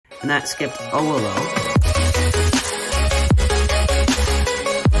and that skipped OLO.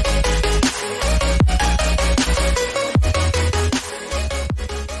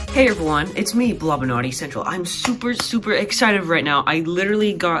 Hey everyone, it's me, Blobinati Central. I'm super excited right now. I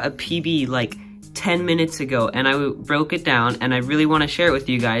literally got a PB like 10 minutes ago, and I broke it down, and I really want to share it with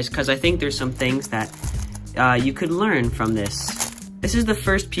you guys because I think there's some things that you could learn from this. This is the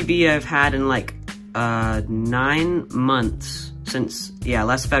first PB I've had in like 9 months since,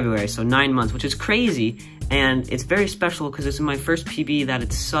 last February, so 9 months, which is crazy, and it's very special because this is my first PB that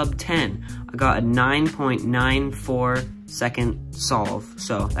it's sub 10. I got a 9.94 second solve,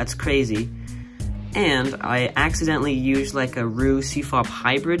 so that's crazy. And I accidentally used like a Roux-CFOP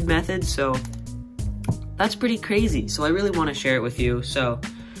hybrid method, so that's pretty crazy. So I really want to share it with you. So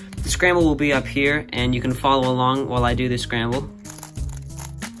the scramble will be up here, and you can follow along while I do the scramble.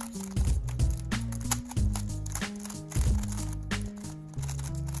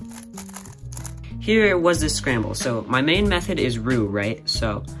 Here was this scramble. So my main method is Roux, right?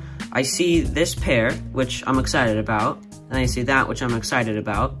 So I see this pair, which I'm excited about, and I see that, which I'm excited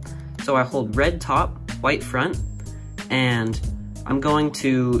about. So I hold red top, white front, and I'm going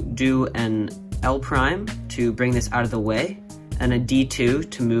to do an L' to bring this out of the way, and a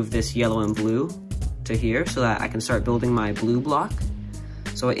D2 to move this yellow and blue to here so that I can start building my blue block.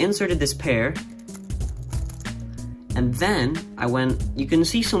 So I inserted this pair, and then you can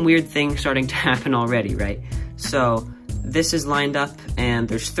see some weird things starting to happen already, right? So this is lined up, and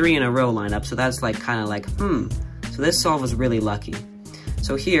there's 3 in a row lined up, so that's like kind of like, So this solve was really lucky.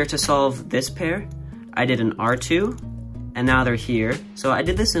 So here, to solve this pair, I did an R2, and now they're here. So I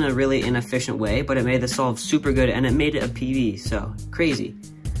did this in a really inefficient way, but it made the solve super good, and it made it a PB, so crazy.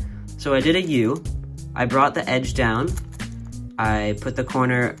 So I did a U, I brought the edge down, I put the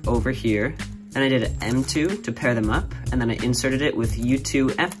corner over here, then I did an M2 to pair them up, and then I inserted it with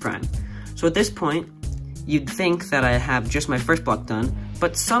U2 F'. So at this point, you'd think that I have just my first block done,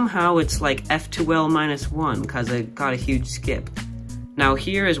 but somehow it's like F2L -1 because I got a huge skip. Now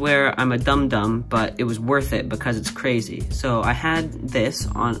here is where I'm a dum-dum, but it was worth it because it's crazy. So I had this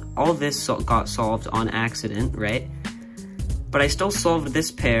all this got solved on accident, right? But I still solved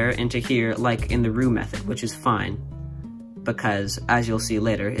this pair into here like in the Roux method, which is fine, because as you'll see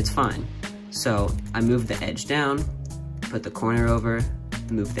later, it's fine. So I moved the edge down, put the corner over,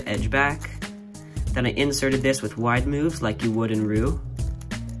 moved the edge back, then I inserted this with wide moves like you would in Roux,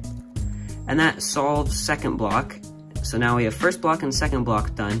 and that solves second block. So now we have first block and second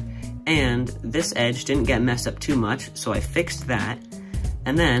block done, and this edge didn't get messed up too much, so I fixed that.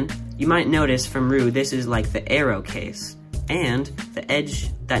 And then you might notice from Roux, this is like the arrow case, and the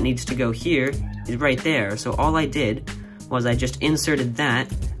edge that needs to go here is right there. So all I did was I just inserted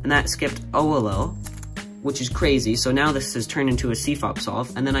that, and that skipped OLO, which is crazy. So now this has turned into a CFOP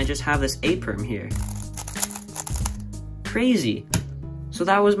solve, and then I just have this A-Perm here. Crazy. So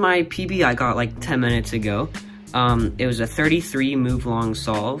that was my PB I got like 10 minutes ago. It was a 33 move long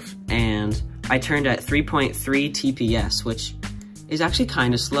solve, and I turned at 3.3 TPS, which is actually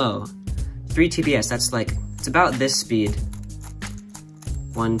kind of slow. 3 TPS, that's like, it's about this speed.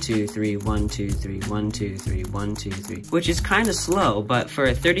 1, 2, 3, 1, 2, 3, 1, 2, 3, 1, 2, 3, which is kind of slow, but for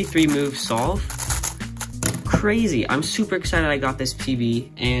a 33 move solve, crazy. I'm super excited I got this PB,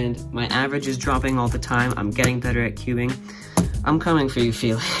 and my average is dropping all the time. I'm getting better at cubing. I'm coming for you,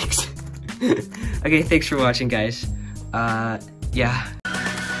 Felix. Okay, thanks for watching, guys. Yeah.